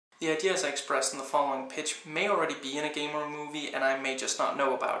The ideas I expressed in the following pitch may already be in a game or movie, and I may just not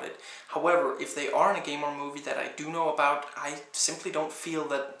know about it. However, if they are in a game or movie that I do know about, I simply don't feel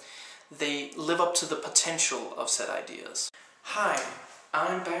that they live up to the potential of said ideas. Hi,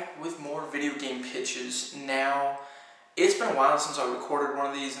 I'm back with more video game pitches. Now, it's been a while since I recorded one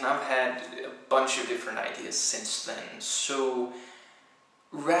of these, and I've had a bunch of different ideas since then, so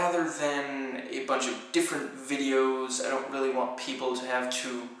rather than a bunch of different videos, I don't really want people to have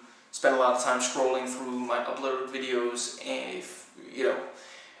to spend a lot of time scrolling through my uploaded videos and,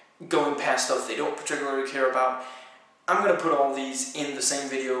 going past stuff they don't particularly care about. I'm going to put all these in the same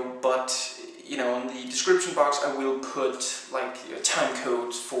video, but, in the description box I will put, time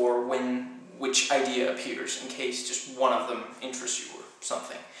codes for which idea appears, in case just one of them interests you or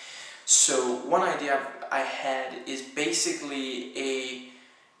something. So, one idea I had is basically a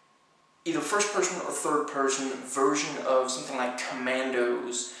either first-person or third-person version of something like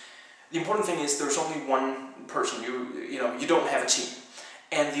Commandos. The important thing is there's only one person. You don't have a team,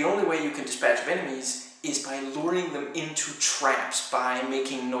 and the only way you can dispatch of enemies is by luring them into traps by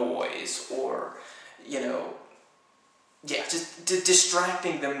making noise, or just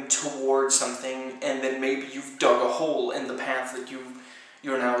distracting them towards something, and then maybe you've dug a hole in the path that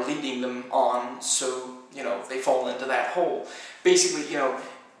you're now leading them on, so they fall into that hole. Basically,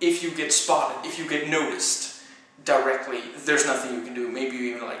 if you get spotted, if you get noticed directly, there's nothing you can do. Maybe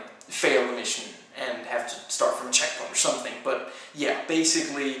you even fail the mission and have to start from a checkpoint or something. But yeah,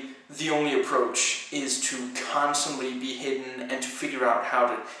 basically the only approach is to constantly be hidden and to figure out how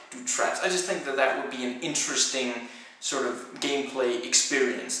to do traps. I just think that would be an interesting sort of gameplay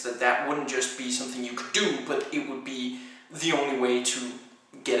experience, that wouldn't just be something you could do, but it would be the only way to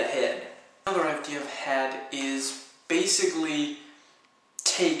get ahead. Another idea I've had is basically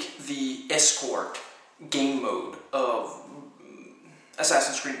take the Escort game mode of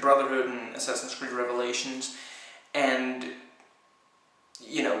Assassin's Creed Brotherhood and Assassin's Creed Revelations, and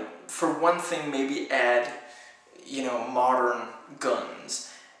for one thing maybe add modern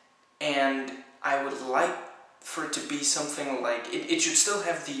guns, and I would like for it to be something like it should still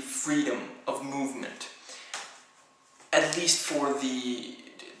have the freedom of movement, at least for the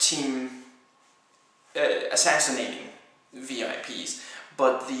team assassinating VIPs,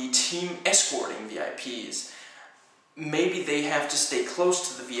 but the team escorting VIPs, maybe they have to stay close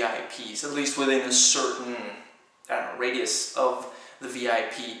to the VIPs, at least within a certain, radius of the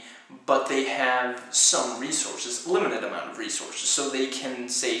VIP, but they have some resources, limited amount of resources, so they can,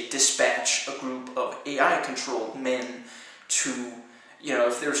 say, dispatch a group of AI-controlled men to,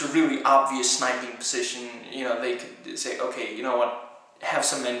 if there's a really obvious sniping position, they could say, okay, you know what, have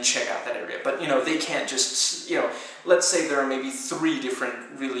some men check out that area. But, they can't just, let's say there are maybe 3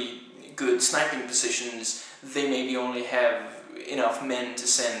 different really good sniping positions, they maybe only have enough men to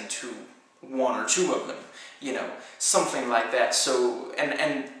send to 1 or 2 of them, something like that. So,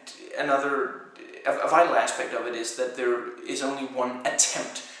 and another, a vital aspect of it is that there is only one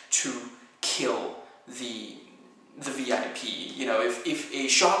attempt to kill the VIP. If a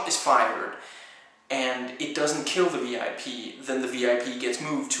shot is fired and it doesn't kill the VIP, then the VIP gets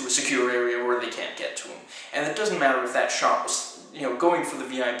moved to a secure area where they can't get to him. And it doesn't matter if that shot was, going for the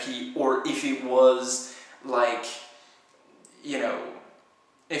VIP, or if it was,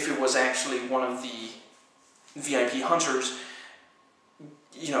 if it was actually one of the VIP hunters,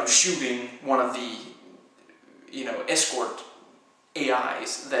 shooting one of the, escort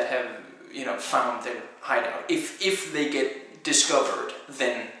AIs that have, found their hideout. If they get discovered,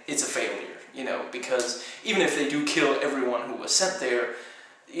 then it's a failure. Because even if they do kill everyone who was sent there,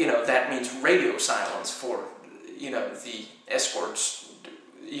 that means radio silence for, the escorts,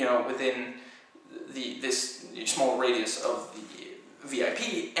 within this small radius of the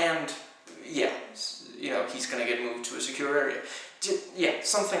VIP, and, he's going to get moved to a secure area.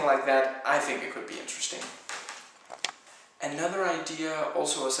 Something like that, I think it could be interesting. Another idea,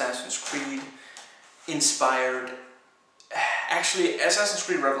 also Assassin's Creed inspired. Actually, Assassin's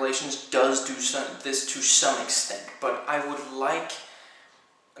Creed Revelations does do this to some extent, but I would like,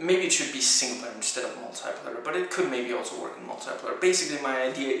 maybe it should be single player instead of multiplayer, but it could maybe also work in multiplayer. Basically, my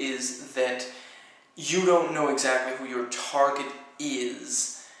idea is that you don't know exactly who your target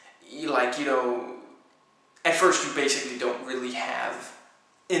is. At first you basically don't really have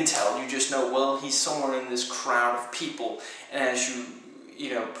intel. You just know, well, he's somewhere in this crowd of people, and as you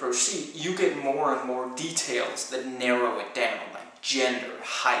proceed, you get more and more details that narrow it down, like gender,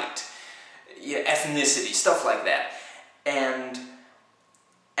 height, ethnicity, stuff like that. And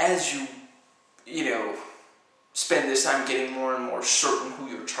as you, spend this time getting more and more certain who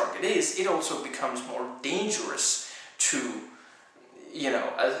your target is, it also becomes more dangerous to, you know,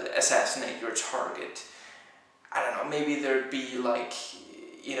 assassinate your target. I don't know, maybe there'd be like,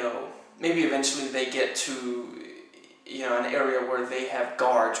 you know, maybe eventually they get to, you know, an area where they have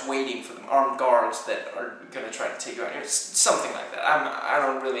guards waiting for them, armed guards that are going to try to take you out. It's something like that. I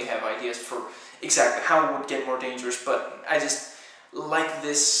don't really have ideas for exactly how it would get more dangerous, but I just like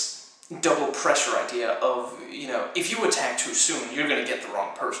this double pressure idea of, you know, if you attack too soon, you're going to get the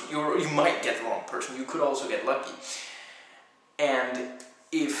wrong person. You might get the wrong person. You could also get lucky. And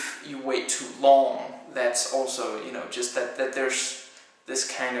if you wait too long, that's also, you know, just that there's this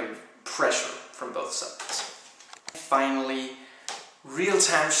kind of pressure from both sides. Finally,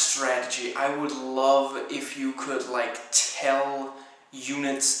 real-time strategy. I would love if you could like tell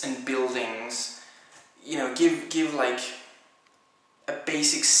units and buildings, you know, give like a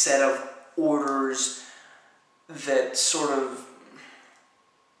basic set of orders that sort of,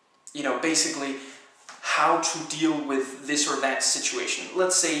 you know, basically how to deal with this or that situation.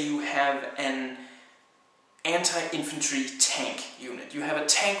 Let's say you have an anti-infantry tank unit. You have a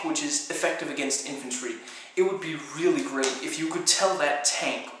tank which is effective against infantry. It would be really great if you could tell that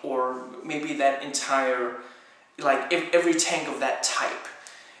tank, or maybe that entire, like every tank of that type,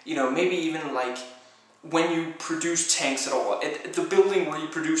 you know, maybe even like when you produce tanks at all, at the building where you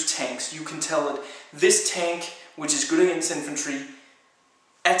produce tanks, you can tell it, this tank, which is good against infantry,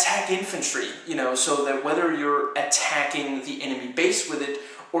 attack infantry, you know, so that whether you're attacking the enemy base with it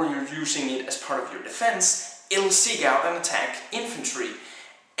or you're using it as part of your defense, it'll seek out and attack infantry.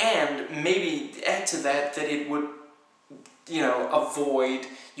 And maybe add to that it would, you know, avoid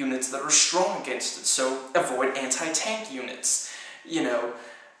units that are strong against it, so avoid anti-tank units, you know,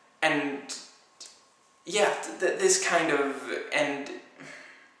 and yeah, this kind of, and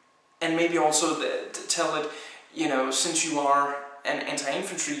maybe also to tell it, you know, since you are an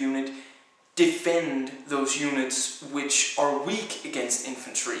anti-infantry unit, defend those units which are weak against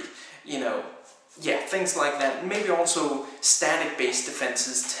infantry, you know. Yeah, things like that. Maybe also static-based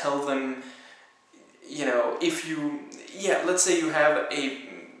defenses. Tell them, you know, if you, yeah, let's say you have a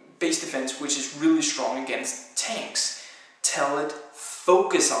base defense which is really strong against tanks. Tell it,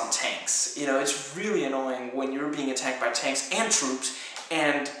 focus on tanks. You know, it's really annoying when you're being attacked by tanks and troops,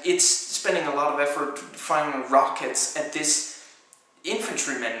 and it's spending a lot of effort firing rockets at this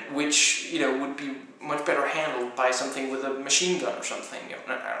infantrymen, which, you know, would be much better handled by something with a machine gun or something. You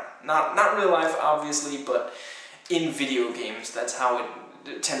know, not real life, obviously, but in video games, that's how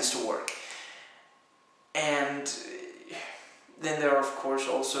it tends to work. And then there are, of course,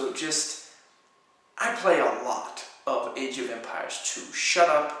 also just, I play a lot of Age of Empires 2. Shut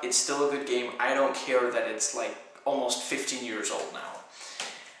up, it's still a good game. I don't care that it's like almost 15 years old now.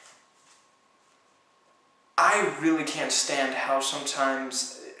 I really can't stand how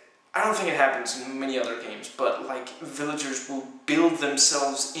sometimes, I don't think it happens in many other games, but like villagers will build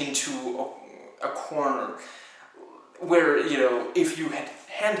themselves into a corner where, you know, if you had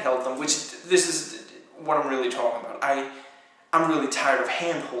handheld them, which this is what I'm really talking about. I'm really tired of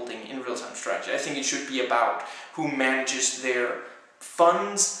hand-holding in real-time strategy. I think it should be about who manages their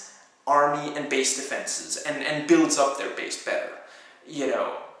funds, army, and base defenses, and builds up their base better. You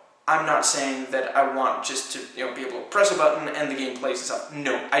know, I'm not saying that I want just to, you know, be able to press a button and the game plays itself.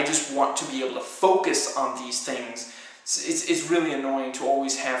 No, I just want to be able to focus on these things. It's really annoying to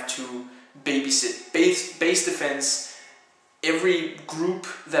always have to babysit base defense. Every group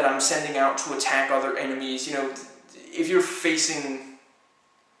that I'm sending out to attack other enemies, you know, if you're facing,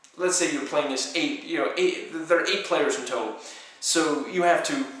 let's say you're playing as there are 8 players in total, so you have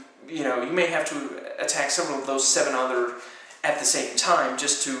to, you know, you may have to attack several of those 7 other at the same time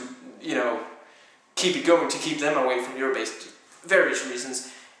just to, you know, keep it going, to keep them away from your base. Various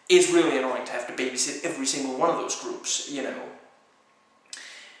reasons. It's really annoying to have to babysit every single one of those groups, you know.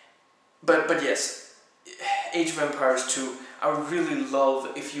 But yes, Age of Empires 2, I would really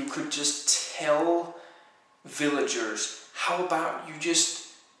love if you could just tell villagers, how about you just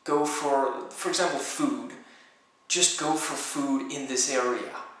go for example, food. Just go for food in this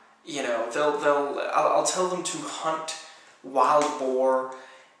area. You know, I'll tell them to hunt wild boar,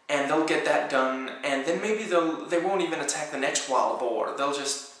 and they'll get that done, and then maybe they won't even attack the next wild boar. They'll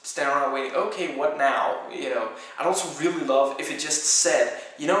just stand around waiting, okay, what now? You know, I'd also really love if it just said,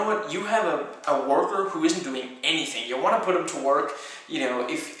 you know what, you have a worker who isn't doing anything. You want to put him to work, you know,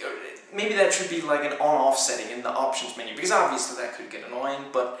 if maybe that should be like an on-off setting in the options menu, because obviously that could get annoying,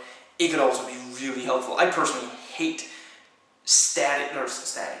 but it could also be really helpful. I personally hate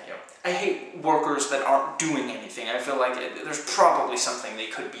I hate workers that aren't doing anything. I feel like there's probably something they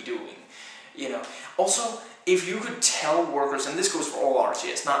could be doing, you know. Also, if you could tell workers, and this goes for all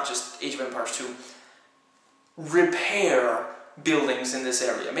RTS, not just Age of Empires 2, repair buildings in this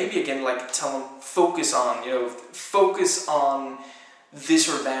area. Maybe again, like tell them focus on, focus on this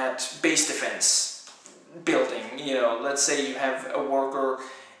or that base defense building. Let's say you have a worker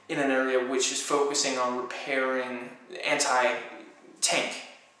in an area which is focusing on repairing anti-tank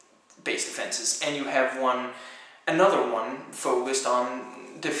base defenses, and you have another one focused on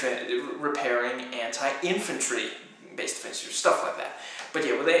repairing anti-infantry base defenses, stuff like that. But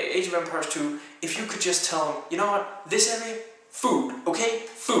yeah, with Age of Empires 2, if you could just tell them, you know what, this area, food, okay?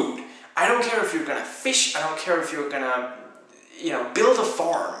 Food. I don't care if you're gonna fish, I don't care if you're gonna, build a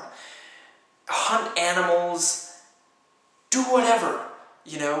farm, hunt animals, do whatever,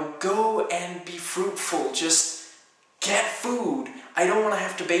 go and be fruitful, just get food. I don't want to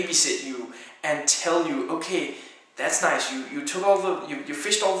have to babysit you and tell you, okay, that's nice, you took you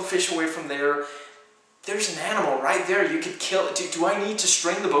fished all the fish away from there, there's an animal right there, you could kill it. Do I need to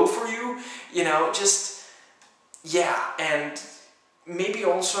string the bow for you? Yeah, and maybe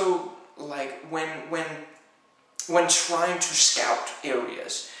also, like, when trying to scout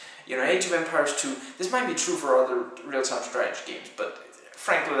areas. Age of Empires 2, this might be true for other real-time strategy games, but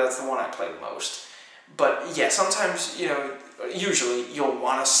frankly that's the one I play the most. But yeah, sometimes, usually you'll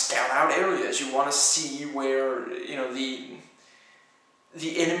want to scout out areas, you want to see where,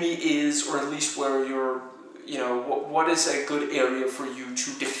 the enemy is, or at least where you're, what is a good area for you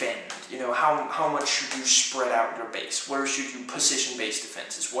to defend? How much should you spread out your base? Where should you position base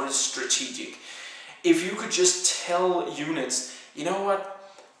defenses? What is strategic? If you could just tell units, you know what,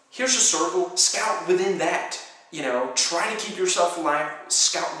 here's a circle, scout within that. Try to keep yourself alive,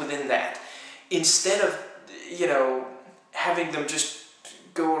 scout within that. Instead of, having them just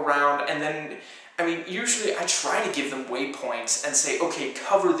go around and then, usually I try to give them waypoints and say, okay,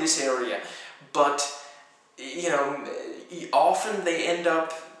 cover this area, but, often they end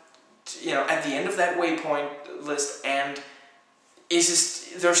up, at the end of that waypoint list, and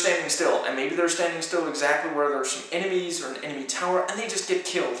they're standing still, and maybe they're standing still exactly where there's some enemies or an enemy tower, and they just get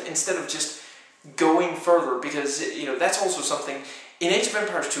killed instead of just going further, because, that's also something. In Age of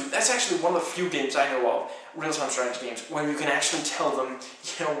Empires 2, that's actually one of the few games I know of, real-time strategy games, where you can actually tell them,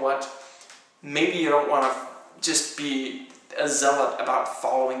 you know what, maybe you don't want to just be a zealot about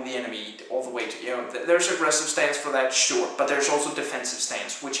following the enemy all the way to, there's aggressive stance for that, sure, but there's also defensive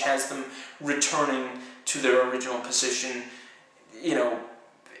stance, which has them returning to their original position,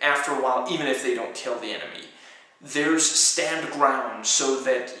 after a while, even if they don't kill the enemy. There's stand ground, so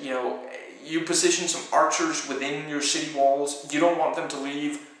that, you position some archers within your city walls, you don't want them to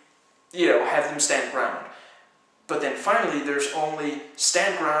leave, have them stand ground. But then finally, there's only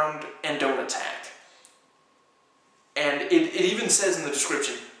stand ground and don't attack. And it even says in the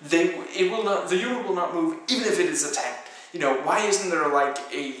description, the unit will not move even if it is attacked. Why isn't there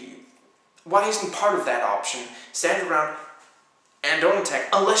why isn't part of that option stand ground and don't attack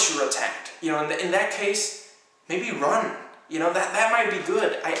unless you're attacked? In that case, maybe run. That might be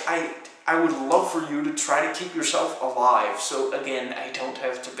good. I would love for you to try to keep yourself alive, so again, I don't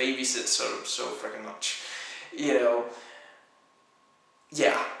have to babysit so freaking much. Yeah,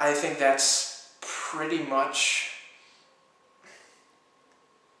 I think that's pretty much,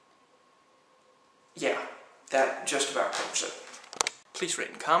 yeah, that just about covers it. Please rate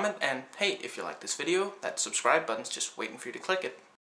and comment, and hey, if you like this video, that subscribe button's just waiting for you to click it.